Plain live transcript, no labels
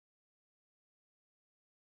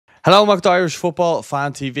Hello, welcome to Irish Football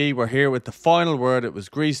Fan TV. We're here with the final word. It was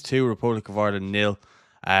Greece 2, Republic of Ireland nil.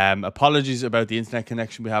 Apologies about the internet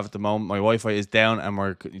connection we have at the moment. My Wi-Fi is down and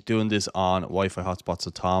we're doing this on Wi-Fi hotspot.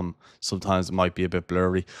 So Tom, sometimes it might be a bit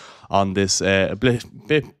blurry on this. A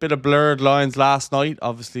bit of blurred lines last night,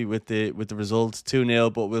 obviously with the results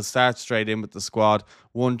 2-0. But we'll start straight in with the squad.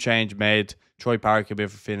 One change made. Troy Parker came in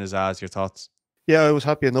for Finn Azaz. Your thoughts? Yeah, I was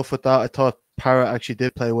happy enough with that. I thought Parrott actually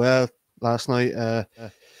did play well last night.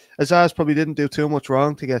 Azaz probably didn't do too much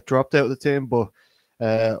wrong to get dropped out of the team, but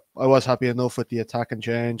I was happy enough with the attack and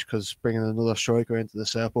change because bringing another striker into the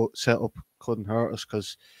setup couldn't hurt us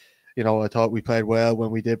because, I thought we played well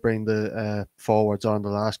when we did bring the forwards on the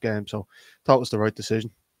last game. So I thought it was the right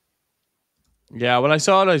decision. Yeah, when I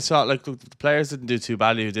saw like look, the players didn't do too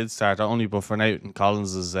badly who did start, only buffering out and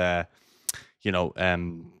Collins's back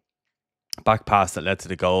pass that led to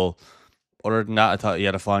the goal. Other than that, I thought he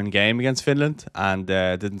had a fine game against Finland and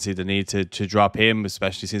didn't see the need to drop him,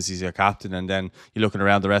 especially since he's your captain. And then you're looking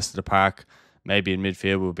around the rest of the park, maybe in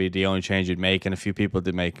midfield would be the only change you'd make. And a few people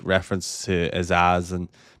did make reference to Azaz, and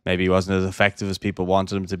maybe he wasn't as effective as people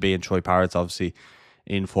wanted him to be. And Troy Parrott's obviously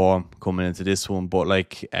in form coming into this one. But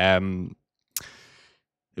it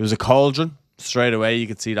was a cauldron. Straight away, you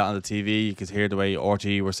could see that on the TV. You could hear the way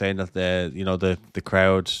RTE were saying that the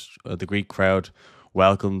crowd, the Greek crowd,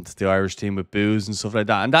 welcomed the Irish team with boos and stuff like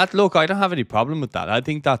that. And that, look, I don't have any problem with that. I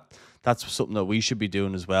think that's something that we should be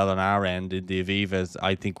doing as well on our end in the Avivas.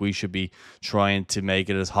 I think we should be trying to make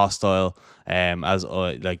it as hostile as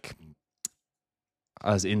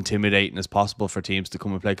intimidating as possible for teams to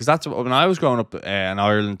come and play. Because that's when I was growing up, and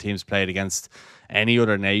Ireland teams played against any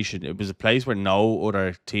other nation, it was a place where no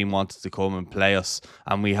other team wanted to come and play us,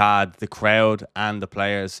 and we had the crowd and the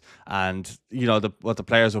players, and what the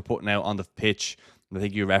players were putting out on the pitch. I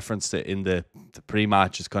think you referenced it in the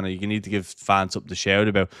pre-match. Is kind of, you need to give fans something to shout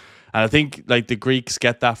about. And I think like the Greeks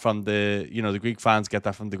get that from the Greek fans get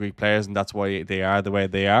that from the Greek players, and that's why they are the way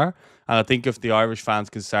they are. And I think if the Irish fans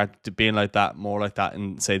can start to being like that, more like that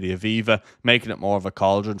in, say, the Aviva, making it more of a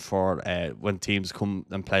cauldron for when teams come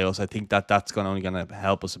and play us, I think that's only going to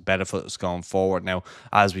help us and benefit us going forward. Now,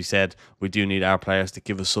 as we said, we do need our players to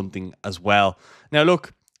give us something as well. Now,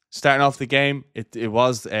 look, starting off the game, it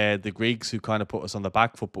was the Greeks who kind of put us on the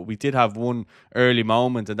back foot, but we did have one early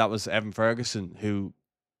moment, and that was Evan Ferguson, who,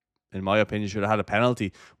 in my opinion, should have had a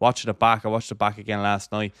penalty. Watching it back, I watched it back again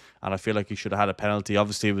last night, and I feel like he should have had a penalty.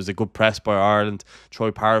 Obviously, it was a good press by Ireland.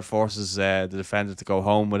 Troy Parrott forces the defender to go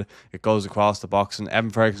home with it. It goes across the box, and Evan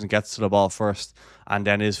Ferguson gets to the ball first and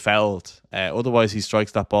then is fouled. Otherwise, he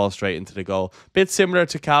strikes that ball straight into the goal. Bit similar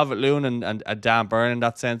to Calvert-Lewin and Dan Byrne in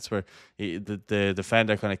that sense, where the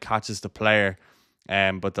defender kind of catches the player,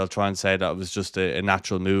 but they'll try and say that it was just a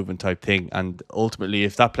natural movement type thing. And ultimately,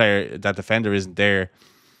 if that defender isn't there,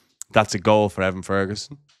 that's a goal for Evan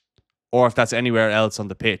Ferguson. Or if that's anywhere else on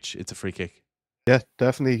the pitch, it's a free kick. Yeah,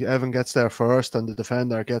 definitely. Evan gets there first, and the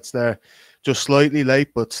defender gets there just slightly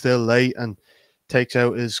late, but still late, and takes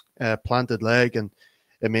out his planted leg, and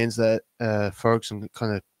it means that Ferguson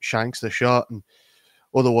kind of shanks the shot. And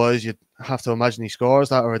otherwise, you'd have to imagine he scores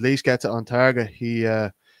that, or at least gets it on target.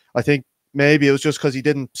 I think maybe it was just because he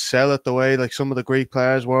didn't sell it the way like some of the Greek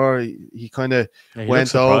players were. He kind of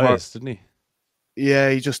went over, didn't he? Yeah,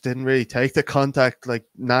 he just didn't really take the contact like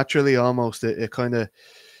naturally almost. It kind of,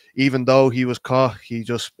 even though he was caught, he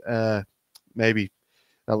just maybe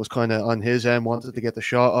that was kind of on his end, wanted to get the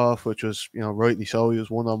shot off, which was, rightly so. He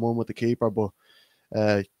was one-on-one with the keeper. But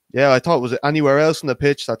yeah, I thought it was anywhere else in the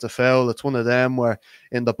pitch, that's a foul. It's one of them where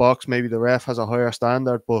in the box, maybe the ref has a higher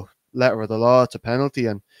standard, but letter of the law, it's a penalty.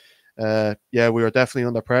 And yeah, we were definitely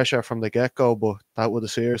under pressure from the get-go, but that would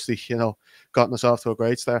have seriously, gotten us off to a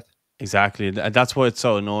great start. Exactly, and that's why it's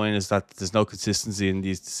so annoying, is that there's no consistency in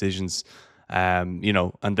these decisions. And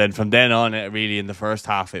then from then on, really in the first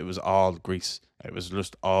half, it was all Greece. It was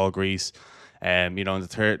just all Greece. In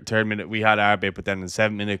the third minute we had our bit, but then in the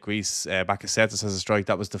 7th minute, Greece, Bakasetas has a strike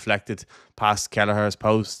that was deflected past Kelleher's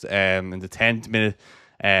post. In the 10th minute,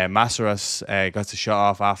 Masaras got a shot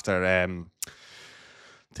off after I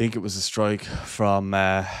think it was a strike from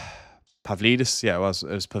Pavlidis. Yeah, it was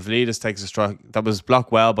Pavlidis takes a strike that was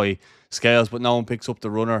blocked well by Scales, but no one picks up the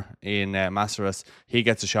runner in Masaras. He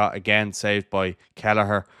gets a shot again, saved by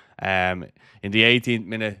Kelleher. In the 18th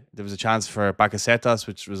minute, there was a chance for Bakasetas,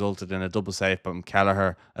 which resulted in a double save from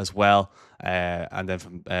Kelleher as well. And then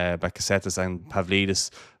from Bakasetas and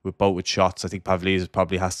Pavlidis, both with shots. I think Pavlidis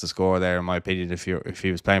probably has to score there, in my opinion. If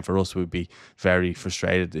he was playing for us, we'd be very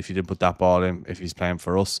frustrated if he didn't put that ball in, if he's playing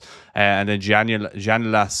for us. And then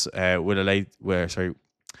Giannilas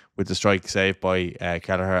with the strike saved by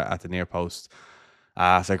Kelleher at the near post.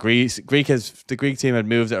 So the Greek team had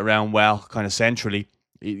moved it around well, kind of centrally.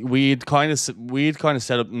 We'd kind of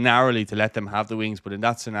set up narrowly to let them have the wings, but in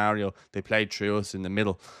that scenario, they played through us in the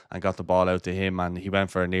middle and got the ball out to him, and he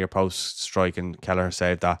went for a near post strike, and Kelleher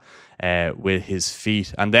saved that with his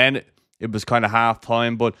feet. And then it was kind of half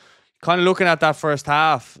time, but kind of looking at that first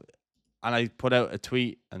half, and I put out a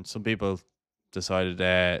tweet, and some people decided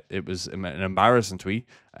it was an embarrassing tweet.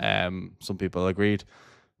 Some people agreed,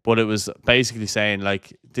 but it was basically saying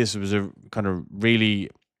like this was a kind of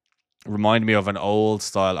really reminded me of an old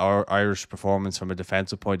style Irish performance from a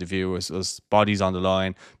defensive point of view. It was bodies on the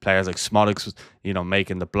line, players like Smolix was,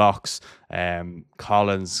 making the blocks,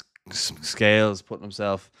 Collins, Scales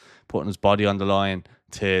putting his body on the line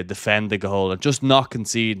to defend the goal and just not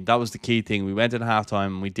concede. That was the key thing. We went in halftime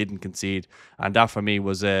and we didn't concede, and that for me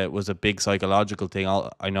was a big psychological thing.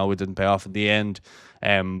 I know it didn't pay off in the end,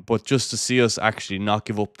 but just to see us actually not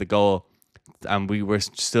give up the goal, and we were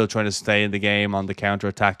still trying to stay in the game on the counter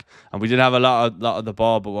attack, and we did have a lot of the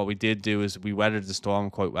ball. But what we did do is we weathered the storm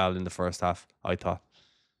quite well in the first half, I thought.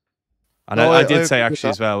 And No, I I did say agree with actually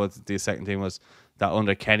that. as well. What the second thing was that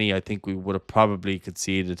under Kenny, I think we would have probably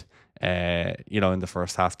conceded, in the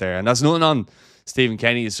first half there. And that's nothing on Stephen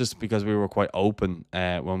Kenny. It's just because we were quite open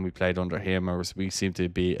when we played under him, or we seem to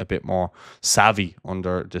be a bit more savvy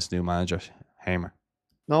under this new manager, Hamer.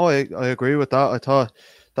 No, I agree with that. I thought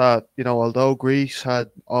that, although Greece had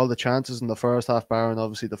all the chances in the first half, barring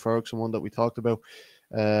obviously the Ferguson one that we talked about,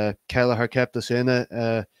 Kelleher kept us in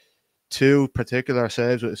it. Two particular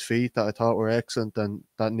saves with his feet that I thought were excellent, and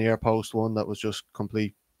that near post one that was just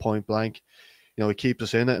complete point blank. He keeps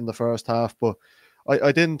us in it in the first half, but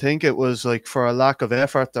I didn't think it was like for a lack of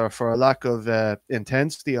effort or for a lack of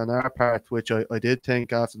intensity on our part, which I did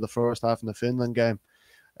think after the first half in the Finland game,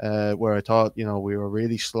 where I thought, we were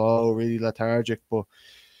really slow, really lethargic. But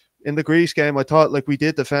in the Greece game, I thought like we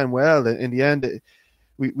did defend well. In the end,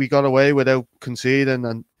 we got away without conceding,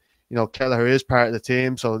 and Kelleher is part of the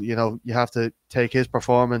team, so you have to take his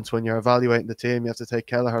performance when you're evaluating the team. You have to take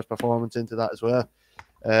Kelleher's performance into that as well.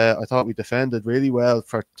 I thought we defended really well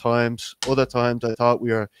for times. Other times, I thought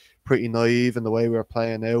we were pretty naive in the way we were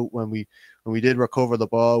playing out. When we did recover the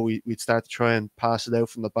ball, we'd start to try and pass it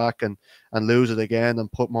out from the back and lose it again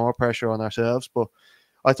and put more pressure on ourselves. But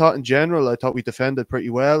I thought in general, I thought we defended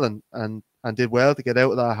pretty well and did well to get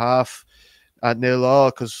out of that half at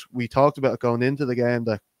 0-0, because we talked about going into the game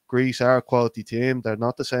that Greece are a quality team. They're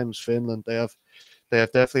not the same as Finland. They have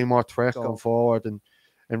definitely more threat going forward and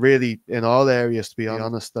really in all areas, to be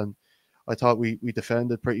honest. And I thought we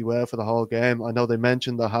defended pretty well for the whole game. I know they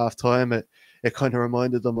mentioned at half time it kind of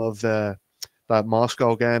reminded them of that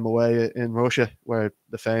Moscow game away in Russia, where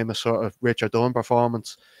the famous sort of Richard Dunn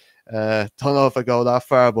performance. Don't know if I go that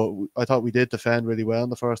far, but I thought we did defend really well in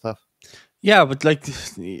the first half. Yeah, but like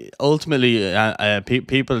ultimately,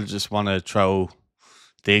 people just want to throw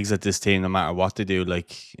digs at this team no matter what they do.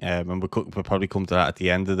 Like, and we'll probably come to that at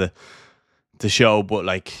the end of the show. But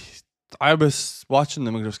like, I was watching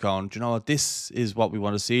them and just going, do you know what? This is what we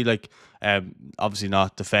want to see. Like, obviously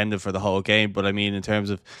not defending for the whole game, but I mean in terms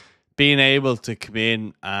of being able to come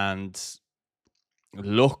in and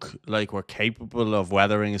look like we're capable of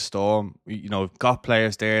weathering a storm. We've got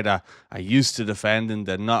players there that are used to defending.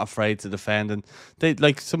 They're not afraid to defend, and they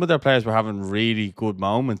like some of their players were having really good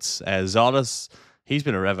moments. Zolas, he's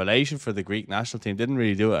been a revelation for the Greek national team. Didn't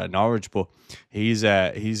really do it at Norwich, but he's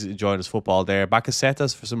enjoying his football there.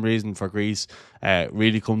 Bakasetas, for some reason, for Greece,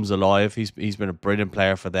 really comes alive. He's been a brilliant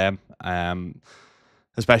player for them.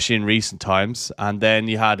 Especially in recent times. And then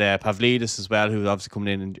you had Pavlidis as well, who's obviously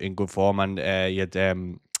coming in good form, and you had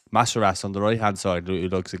Masaras on the right hand side, who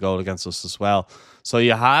likes a goal against us as well. So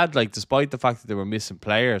you had, like, despite the fact that they were missing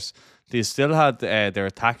players, they still had their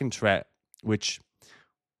attacking threat, which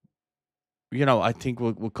I think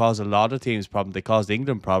would cause a lot of teams problems. They caused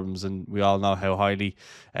England problems, and we all know how highly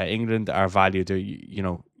England are valued.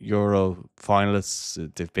 They're Euro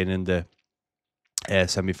finalists. They've been in the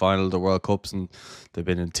semi-final of the World Cups, and they've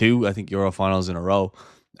been in 2, I think, Euro finals in a row.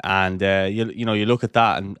 And you look at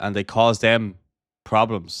that, and they caused them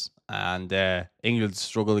problems, and England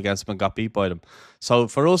struggled against them and got beat by them. So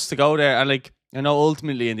for us to go there, and like,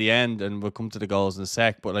 ultimately in the end, and we'll come to the goals in a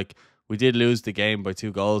sec, but like, we did lose the game by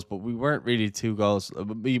 2 goals, but we weren't really 2 goals.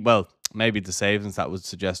 Well, maybe the savings that would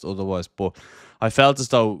suggest otherwise, but I felt as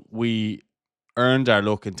though we earned our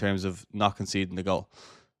luck in terms of not conceding the goal.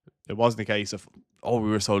 It wasn't a case of,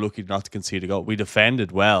 we were so lucky not to concede a goal. We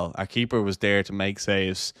defended well. Our keeper was there to make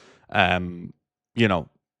saves,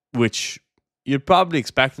 which you'd probably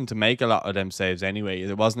expect him to make a lot of them saves anyway.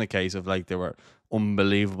 It wasn't a case of like they were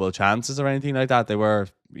unbelievable chances or anything like that. They were,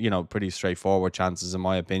 pretty straightforward chances in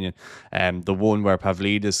my opinion. The one where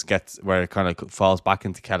Pavlidis where it kind of falls back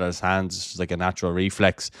into Keller's hands, it's just like a natural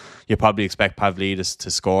reflex. You probably expect Pavlidis to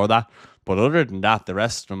score that. But other than that, the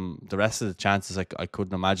rest of the chances, I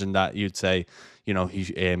couldn't imagine that you'd say,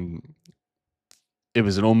 it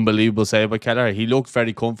was an unbelievable save by Keller. He looked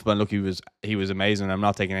very comfortable. And look, he was amazing. I'm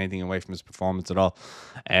not taking anything away from his performance at all.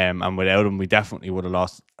 And without him, we definitely would have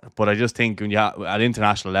lost. But I just think when at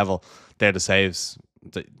international level, they're the saves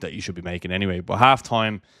that you should be making anyway. But half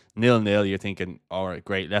time, 0-0, you're thinking, all right,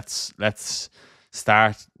 great. Let's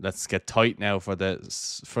start. Let's get tight now for the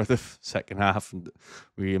second half. And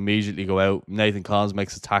we immediately go out. Nathan Collins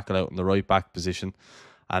makes a tackle out in the right back position.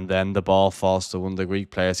 And then the ball falls to one of the Greek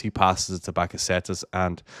players. He passes it to Bakasetas.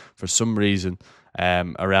 And for some reason,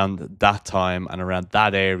 around that time and around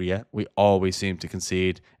that area, we always seem to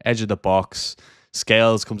concede. Edge of the box.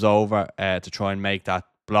 Scales comes over to try and make that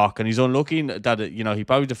block. And he's unlucky that, he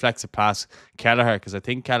probably deflects it past Kelleher, because I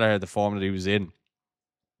think Kelleher, the form that he was in,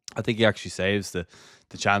 I think he actually saves the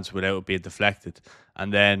chance without it being deflected.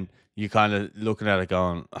 And then you kind of looking at it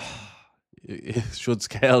going, should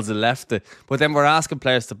Scales have left it? But then we're asking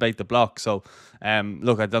players to break the block. So,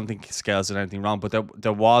 look, I don't think Scales did anything wrong, but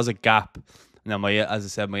there was a gap. Now, as I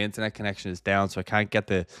said, my internet connection is down, so I can't get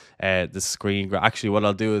the screen grab. Actually, what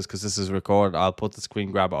I'll do is, because this is recorded, I'll put the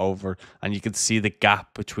screen grab over, and you can see the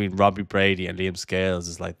gap between Robbie Brady and Liam Scales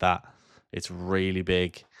is like that. It's really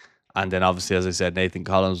big. And then, obviously, as I said, Nathan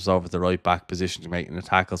Collins was over the right back position to making a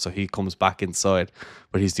tackle, so he comes back inside,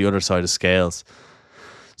 but he's the other side of Scales.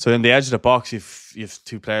 So in the edge of the box, you've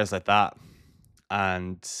two players like that,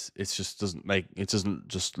 and it just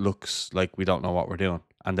just looks like we don't know what we're doing.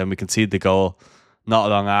 And then we concede the goal not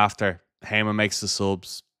long after. Hamer makes the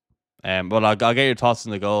subs. Well, I'll get your thoughts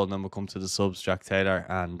on the goal, and then we'll come to the subs. Jack Taylor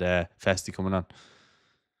and Festy coming on.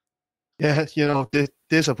 Yeah,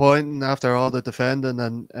 disappointing after all the defending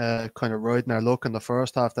and kind of riding our luck in the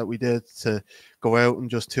first half that we did to go out and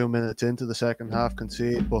just 2 minutes into the second half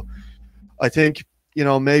concede. But I think,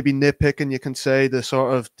 maybe nitpicking, you can say the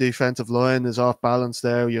sort of defensive line is off balance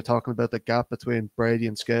there. You're talking about the gap between Brady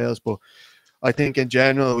and Scales, but I think in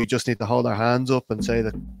general we just need to hold our hands up and say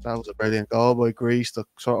that was a brilliant goal by Grease, the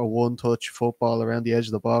sort of one-touch football around the edge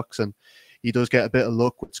of the box, and he does get a bit of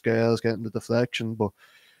luck with Scales getting the deflection, but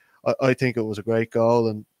I think it was a great goal,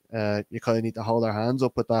 and you kind of need to hold our hands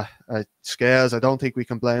up with that. Scales, I don't think we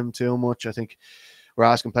can blame him too much. I think we're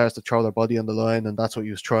asking players to throw their body on the line, and that's what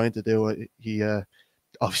he was trying to do. He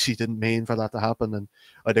obviously didn't mean for that to happen, and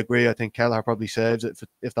I'd agree. I think Kelleher probably saves it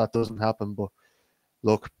if that doesn't happen. But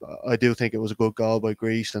look, I do think it was a good goal by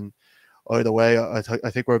Grease, and either way, I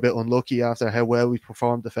think we're a bit unlucky after how well we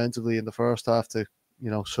performed defensively in the first half to,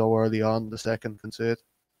 so early on the second concede.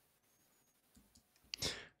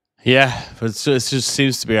 Yeah, but it just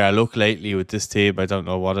seems to be our luck lately with this team. I don't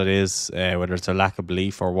know what it is, whether it's a lack of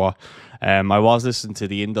belief or what. I was listening to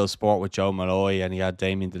the Indo Sport with Joe Malloy, and he had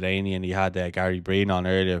Damien Delaney, and he had Gary Breen on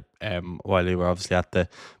earlier, while they were obviously at the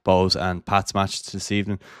Bows and Pats match this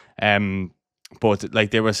evening. But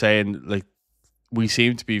like they were saying, like we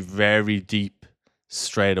seem to be very deep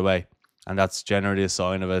straight away, and that's generally a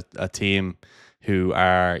sign of a team who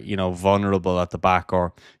are, vulnerable at the back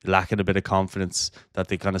or lacking a bit of confidence, that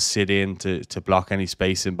they kind of sit in to block any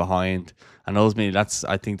space in behind. And ultimately,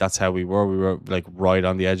 I think that's how we were. We were like right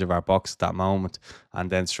on the edge of our box at that moment, and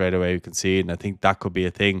then straight away we concede. And I think that could be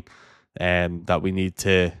a thing that we need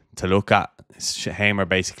to look at. Hamer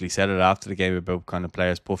basically said it after the game about kind of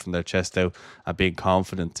players puffing their chest out and being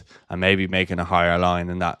confident and maybe making a higher line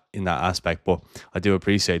in that aspect. But I do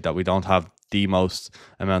appreciate that we don't have the most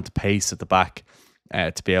amount of pace at the back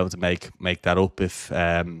to be able to make that up if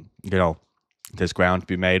there's ground to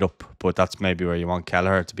be made up. But that's maybe where you want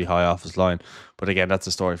Kelleher to be high off his line. But again, that's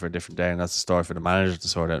a story for a different day, and that's a story for the manager to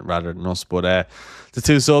sort out rather than us. But the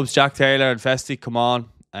two subs, Jack Taylor and Festy, come on.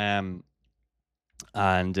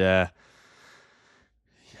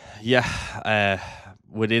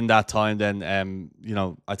 Within that time then,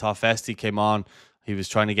 I thought Festy came on. He was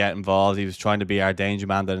trying to get involved. He was trying to be our danger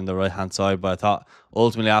man then in the right-hand side. But I thought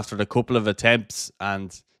ultimately after the couple of attempts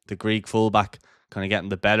and the Greek fullback kind of getting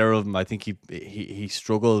the better of him, I think he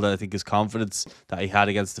struggled. I think his confidence that he had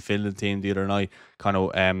against the Finland team the other night kind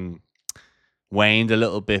of waned a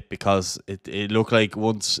little bit, because it looked like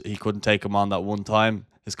once he couldn't take him on that one time,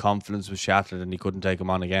 his confidence was shattered and he couldn't take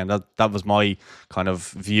him on again. That was my kind of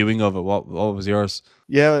viewing of it. What was yours?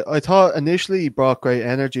 Yeah, I thought initially he brought great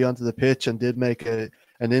energy onto the pitch and did make an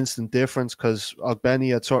instant difference, because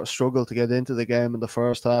Ogbeni had sort of struggled to get into the game in the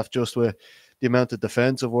first half just with the amount of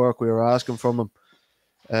defensive work we were asking from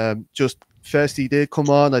him. Just Festi did come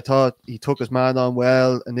on. I thought he took his man on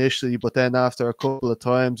well initially, but then after a couple of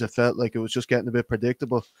times, it felt like it was just getting a bit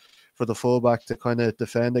predictable for the fullback to kind of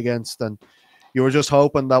defend against. And you were just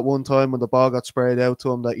hoping that one time when the ball got sprayed out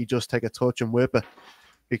to him that he'd just take a touch and whip it,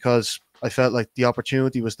 because I felt like the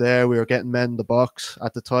opportunity was there. We were getting men in the box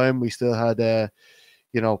at the time. We still had, I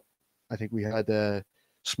think we had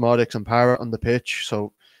Smodics and Parrott on the pitch.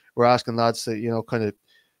 So we're asking lads to, kind of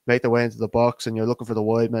make their way into the box, and you're looking for the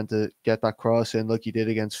wide man to get that cross in like he did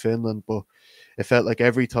against Finland. But it felt like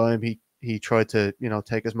every time he tried to,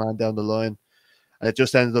 take his man down the line, and it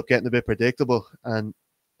just ended up getting a bit predictable and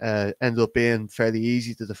ended up being fairly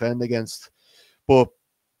easy to defend against. But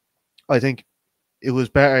I think it was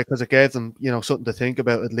better because it gave them, something to think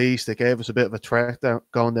about. At least it gave us a bit of a threat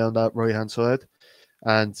going down that right hand side,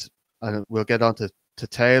 and we'll get on to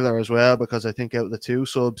Taylor as well, because I think out of the two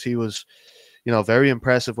subs, he was, very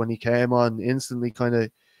impressive when he came on, instantly kind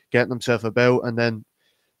of getting himself about, and then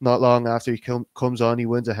not long after he comes on, he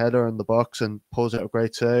wins a header in the box and pulls out a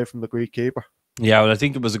great save from the Greek keeper. Yeah, well, I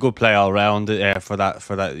think it was a good play all round for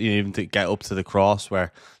that. Even to get up to the cross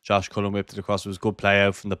where Josh Cullen whipped it across, it was a good play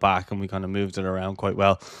out from the back, and we kind of moved it around quite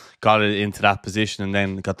well, got it into that position, and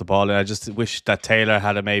then got the ball in. I just wish that Taylor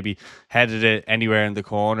had maybe headed it anywhere in the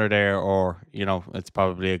corner there, or it's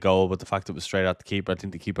probably a goal. But the fact it was straight at the keeper, I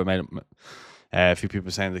think the keeper made it. A few people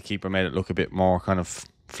saying the keeper made it look a bit more kind of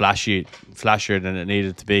flashier than it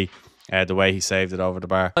needed to be. The way he saved it over the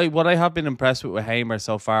bar. What I have been impressed with Hamer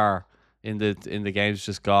so far in the games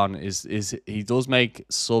just gone is he does make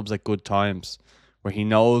subs at good times, where he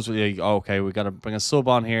knows, like, okay, we got to bring a sub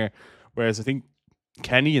on here. Whereas I think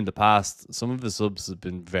Kenny in the past, some of the subs have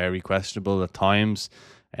been very questionable at times.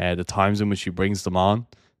 The times in which he brings them on,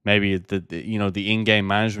 maybe the in-game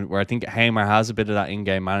management, where I think Hamer has a bit of that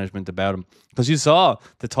in-game management about him, because you saw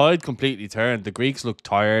the tide completely turned. The Greeks looked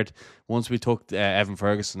tired once we took Evan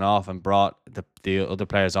Ferguson off and brought the other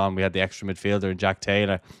players on. We had the extra midfielder and Jack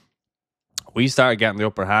Taylor. We started getting the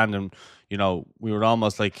upper hand, and we were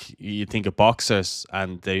almost like, you think of boxers,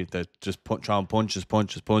 and they just try and punches,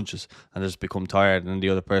 and just become tired, and then the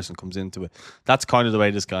other person comes into it. That's kind of the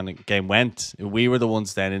way this kind of game went. We were the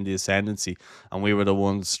ones then in the ascendancy, and we were the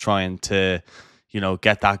ones trying to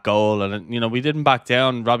get that goal, and we didn't back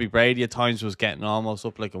down. Robbie Brady at times was getting almost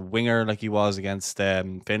up like a winger, like he was against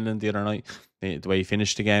Finland the other night, the way he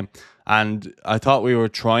finished the game. And I thought we were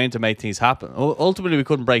trying to make things happen. Ultimately, we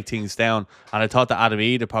couldn't break things down, and I thought that Adam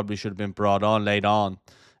Ida probably should have been brought on late on.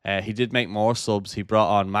 He did make more subs. He brought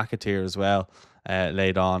on McAteer as well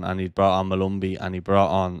late on, and he brought on Malumbi, and he brought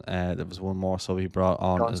on there was one more sub he brought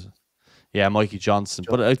on. Yeah, Mikey Johnson.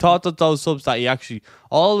 But I thought that those subs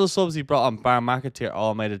all the subs he brought on, bar McAteer,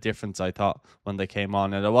 all made a difference, I thought, when they came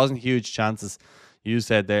on. And there wasn't huge chances. You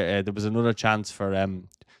said there was another chance for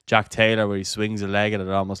Jack Taylor, where he swings a leg at it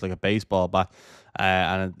almost like a baseball bat,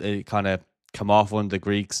 and it kind of come off one of the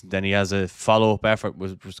Greeks. Then he has a follow-up effort,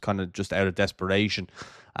 was kind of just out of desperation,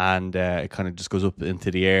 and it kind of just goes up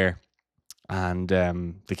into the air, and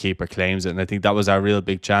the keeper claims it. And I think that was our real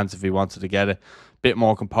big chance if he wanted to get it. Bit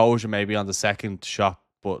more composure maybe on the second shot,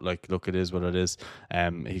 but look, it is what it is.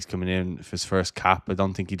 He's coming in for his first cap. I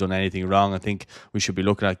don't think he done anything wrong. I think we should be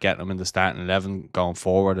looking at getting him in the starting 11 going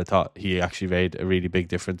forward. I thought he actually made a really big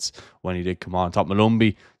difference when he did come on. I thought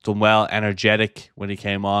Malumbi done well, energetic when he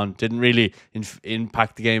came on. Didn't really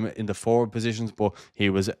impact the game in the forward positions, but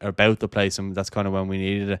he was about the place, and that's kind of when we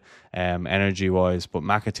needed it, energy wise. But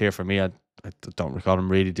McAteer, for me, I don't recall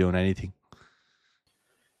him really doing anything.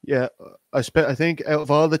 Yeah, I think out of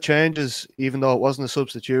all the changes, even though it wasn't a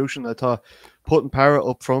substitution, I thought putting Parrott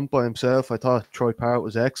up front by himself, I thought Troy Parrott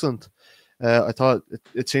was excellent. I thought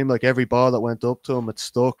it seemed like every ball that went up to him, it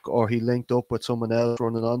stuck, or he linked up with someone else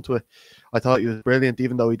running onto it. I thought he was brilliant,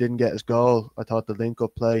 even though he didn't get his goal. I thought the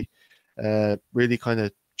link-up play really kind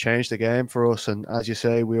of changed the game for us. And as you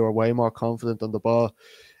say, we were way more confident on the ball,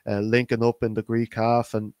 linking up in the Greek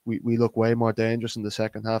half, and we look way more dangerous in the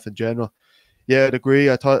second half in general. Yeah, I'd agree.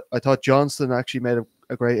 I thought Johnston actually made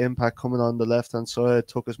a great impact coming on the left-hand side,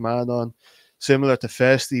 took his man on, similar to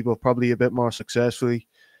Festi, but probably a bit more successfully.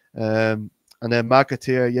 And then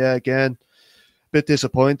McAteer, yeah, again, a bit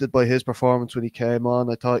disappointed by his performance when he came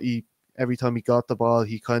on. I thought every time he got the ball,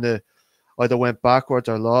 he kind of either went backwards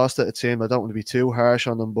or lost it. It seemed, I don't want to be too harsh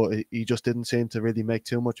on him, but he just didn't seem to really make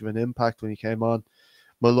too much of an impact when he came on.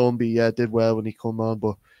 Malumbi, yeah, did well when he came on,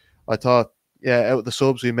 but I thought, yeah, out of the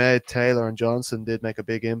subs we made, Taylor and Johnson did make a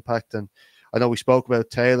big impact. And I know we spoke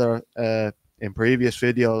about Taylor in previous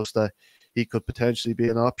videos, that he could potentially be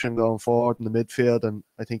an option going forward in the midfield. And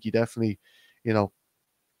I think he definitely,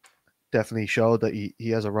 definitely showed that he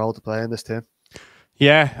has a role to play in this team.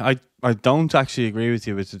 Yeah, I don't actually agree with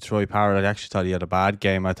you with the Troy Parrott. I actually thought he had a bad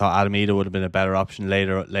game. I thought Adam would have been a better option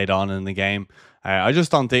later on in the game. I just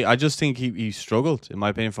don't think. I just think he struggled in my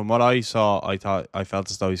opinion. From what I saw, I felt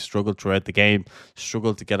as though he struggled throughout the game.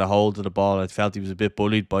 Struggled to get a hold of the ball. I felt he was a bit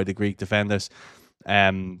bullied by the Greek defenders.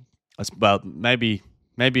 As well, maybe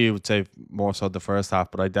you would say more so the first half,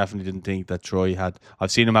 but I definitely didn't think that Troy had. I've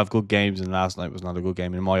seen him have good games, and last night was not a good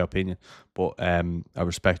game in my opinion. But I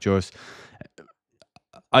respect yours.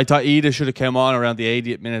 I thought Ida should have come on around the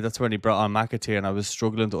 80th minute. That's when he brought on McAteer, and I was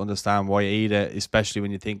struggling to understand why Ida, especially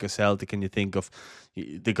when you think of Celtic and you think of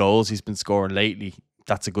the goals he's been scoring lately.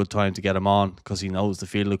 That's a good time to get him on because he knows the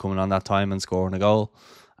field of coming on that time and scoring a goal.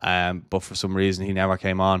 But for some reason, he never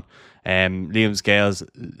came on. Liam Scales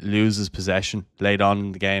loses possession late on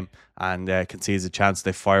in the game and concedes a chance.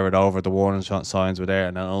 They fire it over. The warning signs were there,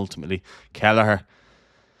 and then ultimately Kelleher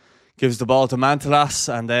gives the ball to Mantelas,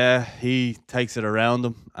 and he takes it around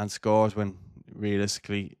him and scores when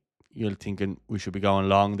realistically you're thinking we should be going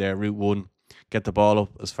long there. Route 1, get the ball up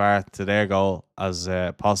as far to their goal as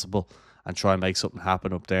possible and try and make something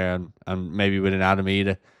happen up there. And maybe with an Adam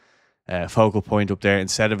Ida focal point up there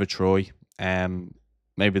instead of a Troy,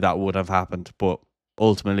 maybe that would have happened. But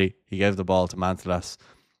ultimately, he gave the ball to Mantelas,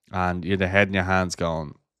 and you're the head in your hands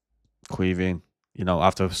going, Queeveen,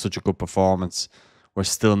 after such a good performance, we're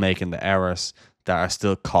still making the errors that are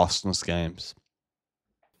still costing us games.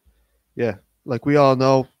 Yeah, like we all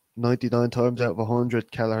know, 99 times out of 100,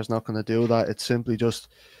 Kelleher's not going to do that. It's simply just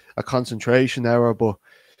a concentration error. But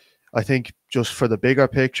I think just for the bigger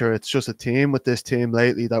picture, it's just a team with this team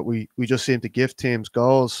lately that we just seem to give teams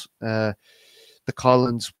goals. The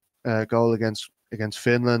Collins goal against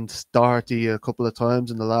Finland, Doherty a couple of times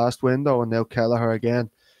in the last window, and now Kelleher again.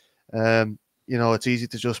 It's easy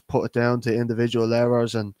to just put it down to individual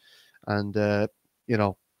errors and a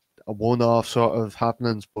one-off sort of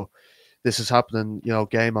happenings, but this is happening,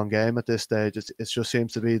 game on game at this stage. It just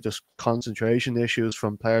seems to be just concentration issues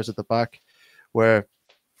from players at the back, where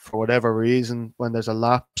for whatever reason, when there's a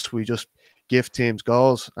lapse, we just give teams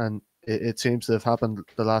goals, and it seems to have happened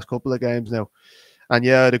the last couple of games now. And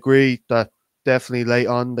yeah, I'd agree that definitely late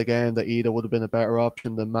on in the game that Ida would have been a better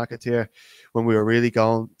option than McAteer when we were really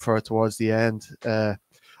going for it towards the end. I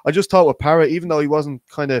just thought with Parrott, even though he wasn't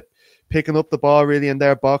kind of picking up the ball really in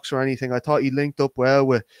their box or anything, I thought he linked up well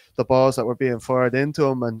with the balls that were being fired into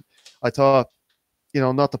him. And I thought,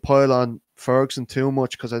 not to pile on Ferguson too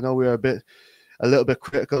much, because I know we were a little bit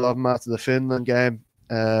critical of him after the Finland game.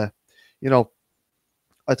 I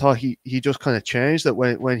thought he just kind of changed it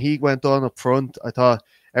when he went on up front. I thought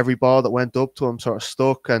every ball that went up to him sort of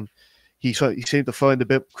stuck, and he seemed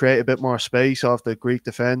to create a bit more space off the Greek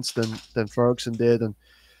defense than Ferguson did, and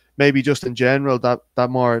maybe just in general that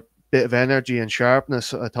more bit of energy and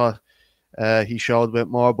sharpness. I thought he showed a bit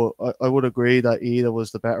more, but I would agree that Ida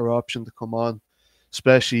was the better option to come on,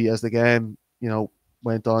 especially as the game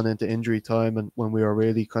went on into injury time and when we were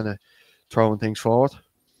really kind of throwing things forward.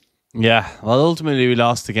 Yeah, well, ultimately we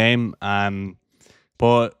lost the game.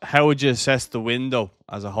 But how would you assess the window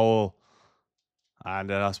as a whole?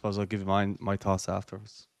 And I suppose I'll give you my thoughts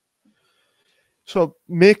afterwards. So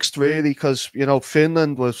mixed, really, because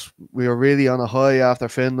Finland we were really on a high after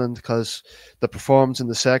Finland because the performance in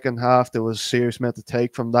the second half, there was serious amount to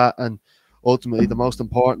take from that, and ultimately the most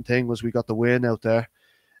important thing was we got the win out there.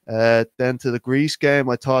 Then to the Greece game,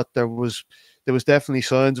 I thought there was definitely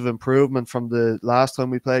signs of improvement from the last time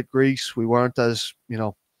we played Greece. We weren't as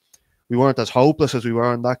hopeless as we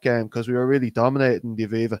were in that game because we were really dominating the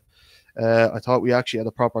Aviva. I thought we actually had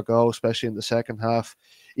a proper go, especially in the second half.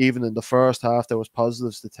 Even in the first half, there was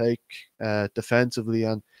positives to take defensively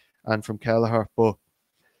and from Kelleher. But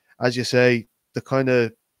as you say,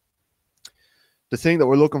 the thing that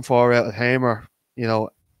we're looking for out of Hamer,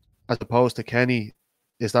 as opposed to Kenny,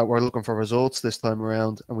 is that we're looking for results this time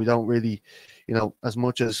around, and we don't really, as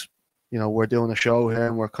much as we're doing a show here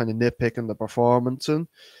and we're kind of nitpicking the performance and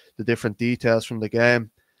the different details from the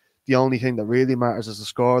game. The only thing that really matters is the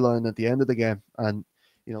scoreline at the end of the game, and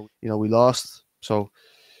we lost. So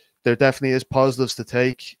there definitely is positives to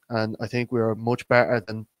take, and I think we are much better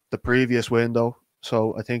than the previous window.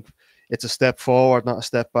 So I think it's a step forward, not a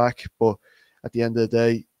step back. But at the end of the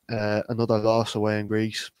day, another loss away in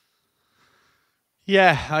Greece.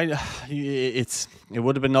 Yeah, it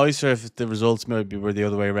would have been nicer if the results maybe were the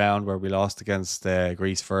other way around, where we lost against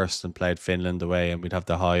Greece first and played Finland away, and we'd have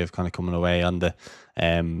the high of kind of coming away on the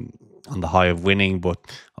high of winning. But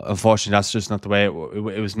unfortunately, that's just not the way it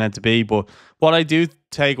was meant to be. But what I do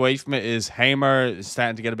take away from it is Hamer is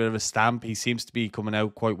starting to get a bit of a stamp. He seems to be coming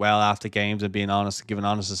out quite well after games and being honest, giving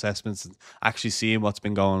honest assessments, and actually seeing what's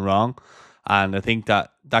been going wrong. And I think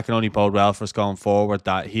that that can only bode well for us going forward,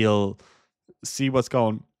 that he'll see what's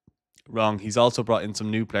going wrong. He's also brought in some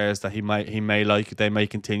new players that he may like. They may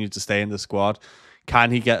continue to stay in the squad.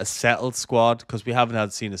 Can he get a settled squad? Because we haven't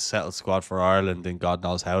had seen a settled squad for Ireland in God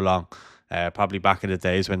knows how long. Probably back in the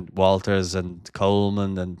days when Walters and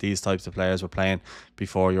Coleman and these types of players were playing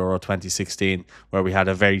before Euro 2016, where we had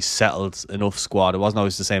a very settled enough squad. It wasn't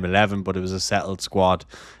always the same 11, but it was a settled squad.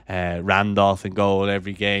 Randolph in goal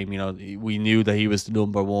every game. You know, we knew that he was the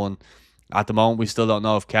number one. At the moment, we still don't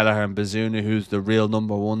know if Kelleher and Bazunu, who's the real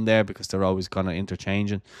number one there, because they're always kind of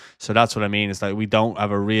interchanging. So that's what I mean. It's like we don't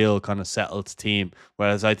have a real kind of settled team.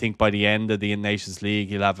 Whereas I think by the end of the Nations League,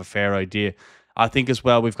 you'll have a fair idea. I think as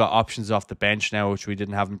well, we've got options off the bench now, which we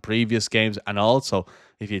didn't have in previous games. And also,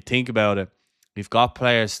 if you think about it, we've got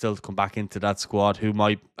players still to come back into that squad who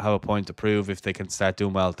might have a point to prove if they can start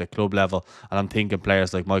doing well at the club level. And I'm thinking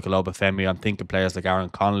players like Michael Obafemi. I'm thinking players like Aaron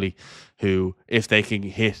Connolly, who, if they can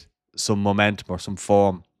hit some momentum or some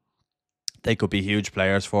form, they could be huge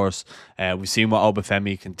players for us. We've seen what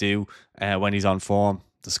Obafemi can do when he's on form.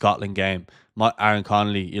 The Scotland game, Aaron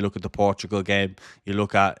Connolly. You look at the Portugal game. You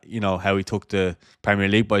look at how he took the Premier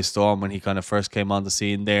League by storm when he kind of first came on the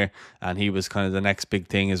scene there, and he was kind of the next big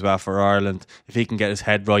thing as well for Ireland. If he can get his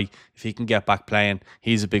head right, if he can get back playing,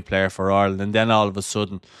 he's a big player for Ireland. And then all of a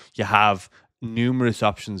sudden, you have numerous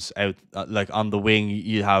options out. Like on the wing,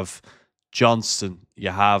 you have Johnston,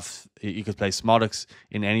 you could play Smodix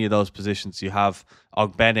in any of those positions. You have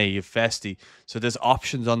Ogbene, you have Festi. So there's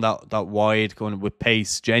options on that wide going with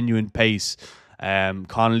pace, genuine pace.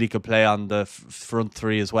 Connolly could play on the front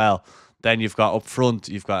three as well. Then you've got up front,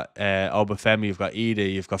 you've got Obafemi, you've got Ida,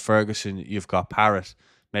 you've got Ferguson, you've got Parrott.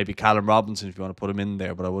 Maybe Callum Robinson if you want to put him in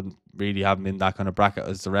there, but I wouldn't really have him in that kind of bracket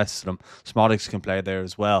as the rest of them. Smodix can play there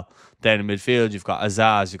as well. Then in midfield, you've got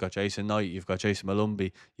Azaz, you've got Jason Knight, you've got Jason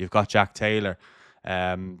Malumbi, you've got Jack Taylor,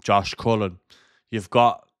 Josh Cullen. You've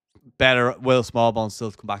got better Will Smallbone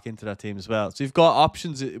still to come back into that team as well. So you've got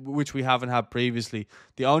options which we haven't had previously.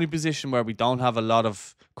 The only position where we don't have a lot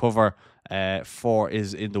of cover for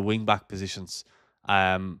is in the wing back positions.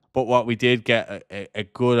 But what we did get a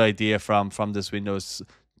good idea from this window is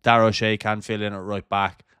Darragh O'Shea can fill in at right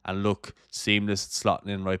back and look seamless slotting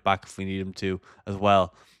in right back if we need him to as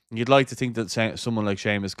well. You'd like to think that someone like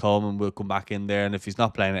Seamus Coleman will come back in there, and if he's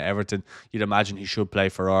not playing at Everton, you'd imagine he should play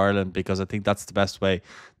for Ireland, because I think that's the best way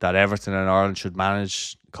that Everton and Ireland should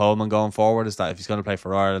manage Coleman going forward, is that if he's going to play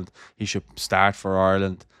for Ireland, he should start for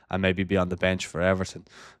Ireland and maybe be on the bench for Everton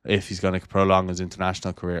if he's going to prolong his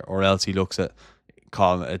international career, or else he looks at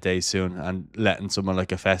calling it a day soon and letting someone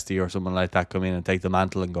like a Festi or someone like that come in and take the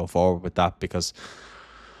mantle and go forward with that, because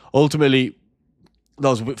ultimately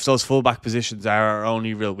those fullback positions are our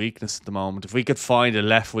only real weakness at the moment. If we could find a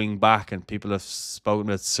left wing back, and people have spoken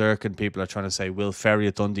about Cirque, and people are trying to say Will Ferry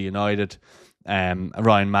at Dundee United,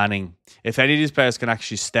 Ryan Manning, if any of these players can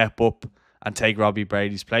actually step up and take Robbie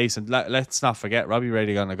Brady's place. And let's not forget, Robbie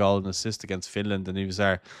Brady got a goal and assist against Finland, and he was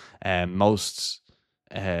our most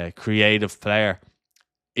creative player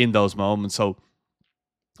in those moments. So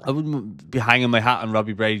I wouldn't be hanging my hat on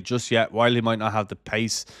Robbie Brady just yet. While he might not have the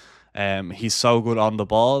pace, he's so good on the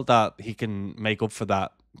ball that he can make up for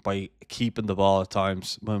that by keeping the ball at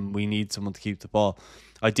times when we need someone to keep the ball.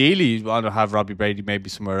 Ideally, you'd want to have Robbie Brady maybe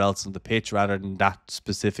somewhere else on the pitch rather than that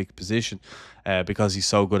specific position, because he's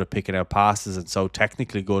so good at picking out passes and so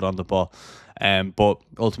technically good on the ball. But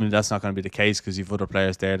ultimately, that's not going to be the case, because you've other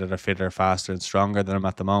players there that are fitter, faster and stronger than him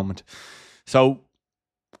at the moment. So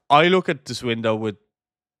I look at this window with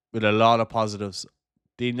a lot of positives.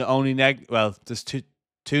 The only there's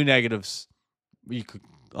two negatives. You could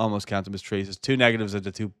almost count them as three. There's two negatives are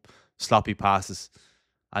the two sloppy passes,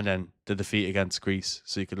 and then the defeat against Greece.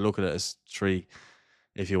 So you could look at it as three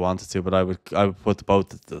if you wanted to, but I would put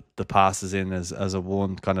both the passes in as a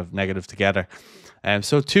one kind of negative together.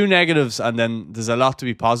 So two negatives, and then there's a lot to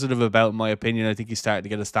be positive about, in my opinion. I think he's starting to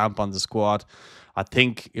get a stamp on the squad. I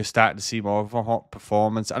think you're starting to see more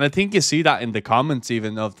performance, and I think you see that in the comments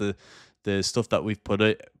even of the stuff that we've put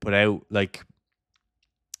out. Like,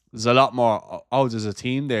 there's a lot more. Oh, there's a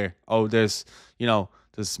team there. Oh, there's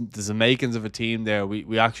the makings of a team there.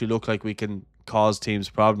 We actually look like we can cause teams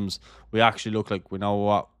problems. We actually look like we know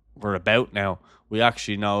what we're about now. We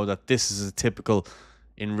actually know that this is a typical.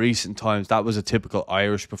 In recent times, that was a typical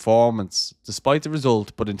Irish performance, despite the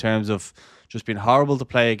result. But in terms of just being horrible to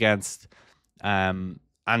play against. And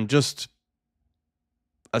just,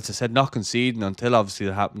 as I said, not conceding until obviously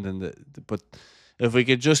it happened but if we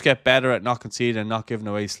could just get better at not conceding and not giving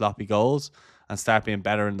away sloppy goals and start being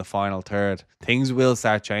better in the final third, things will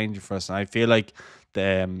start changing for us. And I feel like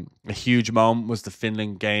a huge moment was the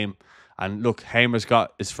Finland game, And look, Hamer's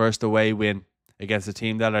got his first away win against a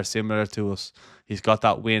team that are similar to us. He's got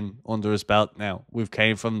that win under his belt now. We've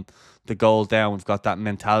came from the goal down. We've got that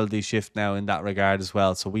mentality shift now in that regard as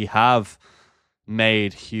well. So we have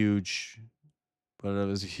made huge, but it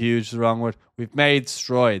was huge, the wrong word. We've made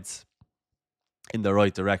strides in the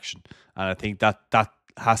right direction. And I think that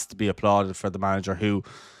has to be applauded for the manager, who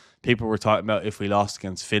people were talking about, if we lost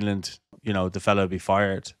against Finland, the fellow would be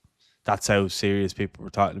fired. That's how serious people were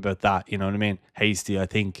talking about that. You know what I mean? Hasty, I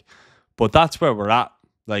think. But that's where we're at.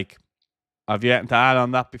 Like, have you anything to add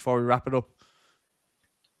on that before we wrap it up?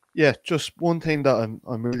 Yeah, just one thing that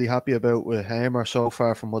I'm really happy about with Hamer so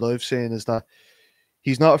far from what I've seen is that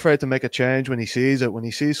he's not afraid to make a change when he sees it. When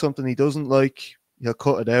he sees something he doesn't like, he'll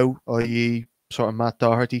cut it out, i.e. sort of Matt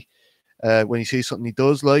Doherty. When he sees something he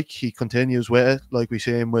does like, he continues with it, like we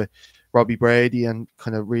see him with Robbie Brady and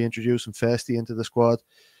kind of reintroducing Festy into the squad.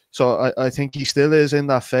 So I think he still is in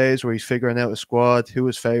that phase where he's figuring out his squad, who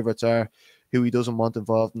his favourites are, who he doesn't want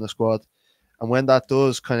involved in the squad. And when that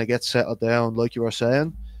does kind of get settled down, like you were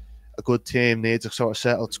saying, a good team needs a sort of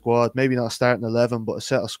settled squad, maybe not a starting 11, but a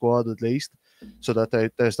settled squad at least, so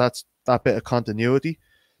that there's that bit of continuity.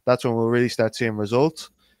 That's when we'll really start seeing results.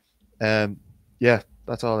 Yeah,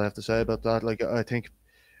 that's all I have to say about that. Like, I think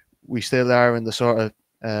we still are in the sort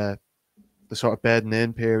of bedding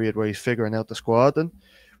in period where he's figuring out the squad, and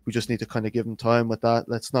we just need to kind of give him time with that.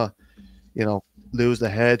 Let's not, lose the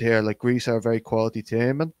head here. Like, Greece are a very quality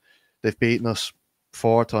team, and they've beaten us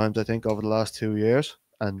 4 times, I think, over the last 2 years.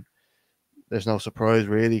 And there's no surprise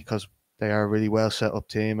really, because they are a really well set up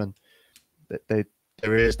team, and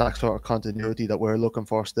there is that sort of continuity that we're looking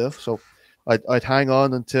for still. So I'd hang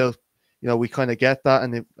on until we kind of get that,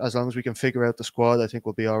 and as long as we can figure out the squad, I think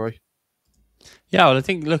we'll be all right. Yeah, well, I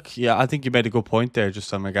think you made a good point there,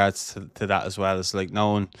 just in regards to that as well. It's like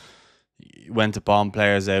knowing when to bomb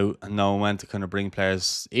players out and knowing when to kind of bring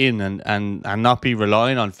players in, and not be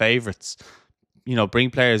relying on favourites.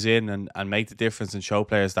 Bring players in and make the difference, and show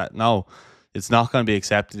players that no, it's not going to be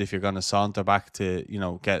accepted if you're going to saunter back to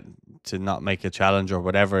get to not make a challenge or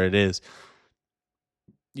whatever it is.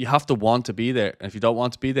 You have to want to be there. And if you don't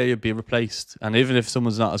want to be there, you'll be replaced. And even if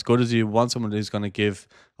someone's not as good as you, want someone who's going to give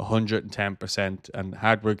 110%. And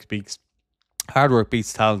hard work beats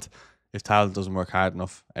talent if talent doesn't work hard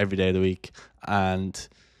enough every day of the week. And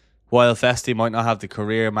while Festy might not have the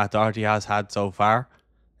career Matt Doherty has had so far,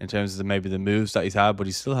 in terms of maybe the moves that he's had, but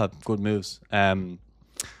he's still had good moves. I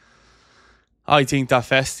think that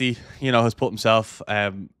Festy, has put himself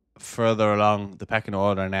further along the pecking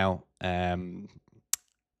order now,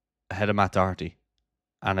 ahead of Matt Doherty.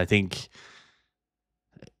 And I think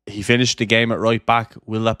he finished the game at right back.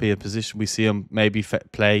 Will that be a position we see him maybe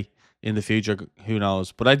play in the future? Who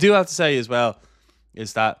knows? But I do have to say as well,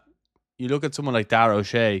 is that you look at someone like Darragh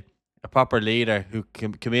O'Shea, a proper leader who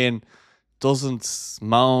can come in, doesn't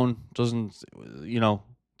moan, doesn't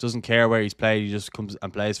care where he's played. He just comes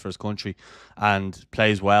and plays for his country and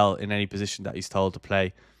plays well in any position that he's told to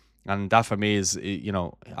play. And that for me is,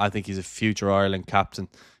 I think he's a future Ireland captain.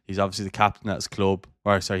 He's obviously the captain at his club,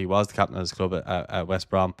 he was the captain at his club at West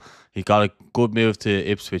Brom. He got a good move to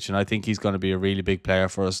Ipswich, and I think he's going to be a really big player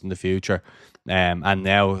for us in the future. And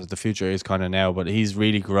now the future is kind of now, but he's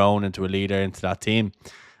really grown into a leader into that team,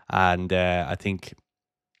 and I think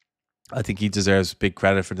he deserves big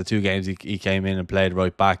credit for the 2 games he came in and played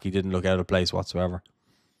right back. He didn't look out of place whatsoever.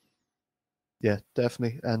 Yeah,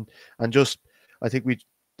 definitely, and just I think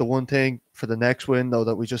the one thing for the next win, though,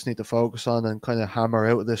 that we just need to focus on and kind of hammer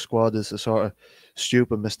out of this squad is the sort of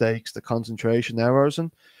stupid mistakes, the concentration errors.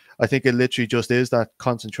 And I think it literally just is that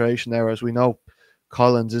concentration errors. We know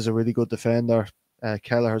Collins is a really good defender.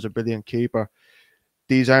 Kelleher's a brilliant keeper.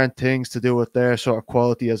 These aren't things to do with their sort of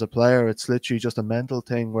quality as a player. It's literally just a mental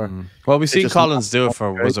thing where... Well, we've seen Collins do it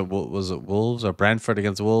for, was it Wolves or Brentford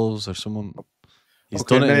against Wolves or someone? He's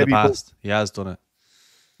done it in the past. He has done it.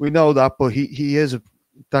 We know that, but he is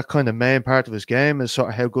that kind of main part of his game is sort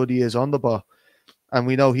of how good he is on the ball. And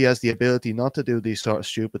we know he has the ability not to do these sort of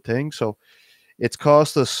stupid things. So it's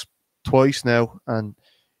cost us twice now. And,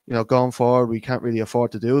 going forward, we can't really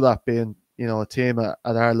afford to do that, being, a team at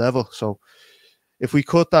our level. So if we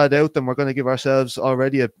cut that out, then we're going to give ourselves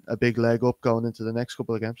already a big leg up going into the next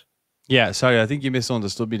couple of games. Yeah, sorry, I think you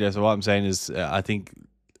misunderstood me there. So what I'm saying is, I think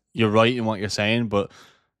you're right in what you're saying, but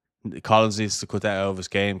Collins needs to cut that out of his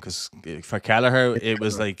game, because for Kelleher, it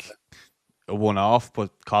was like a one-off,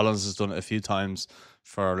 but Collins has done it a few times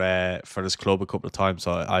for his club a couple of times.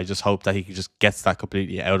 So I just hope that he just gets that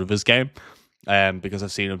completely out of his game, because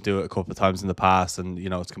I've seen him do it a couple of times in the past, and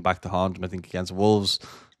it's come back to haunt him. I think against Wolves,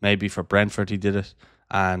 maybe for Brentford he did it,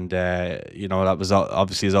 and you know, that was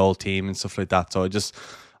obviously his old team and stuff like that. So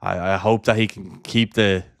I hope that he can keep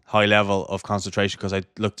the high level of concentration, because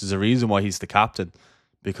there's a reason why he's the captain,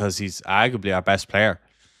 because he's arguably our best player.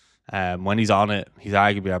 When he's on it, he's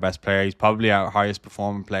arguably our best player. He's probably our highest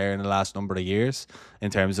performing player in the last number of years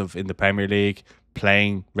in terms of in the Premier League,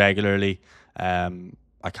 playing regularly.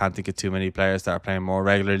 I can't think of too many players that are playing more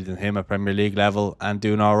regularly than him at Premier League level and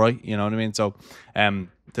doing all right. You know what I mean? So,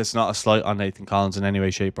 there's not a slight on Nathan Collins in any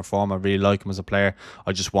way, shape, or form. I really like him as a player.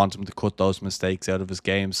 I just want him to cut those mistakes out of his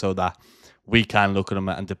game so that we can look at him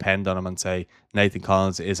and depend on him and say Nathan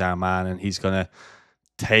Collins is our man and he's gonna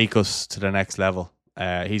take us to the next level.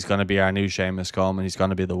 He's going to be our new Seamus Coleman. He's going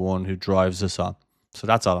to be the one who drives us on. So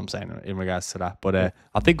that's all I'm saying in regards to that. But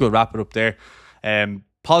I think we'll wrap it up there.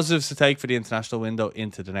 Positives to take for the international window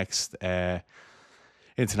into the next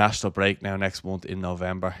international break now next month in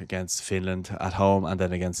November against Finland at home and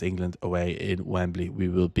then against England away in Wembley. We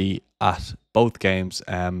will be at both games.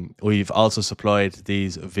 We've also supplied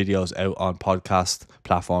these videos out on podcast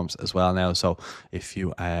platforms as well now. So if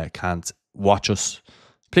you can't watch us,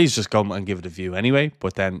 please just go and give it a view anyway.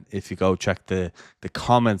 But then if you go check the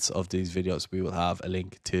comments of these videos, we will have a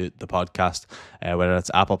link to the podcast, whether it's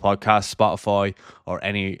Apple Podcasts, Spotify, or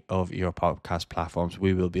any of your podcast platforms.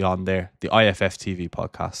 We will be on there. The IFF TV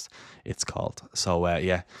podcast, it's called. So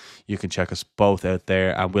yeah, you can check us both out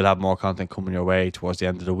there, and we'll have more content coming your way towards the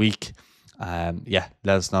end of the week. Yeah,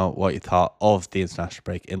 let us know what you thought of the international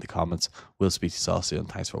break in the comments. We'll speak to you all soon.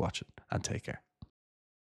 Thanks for watching and take care.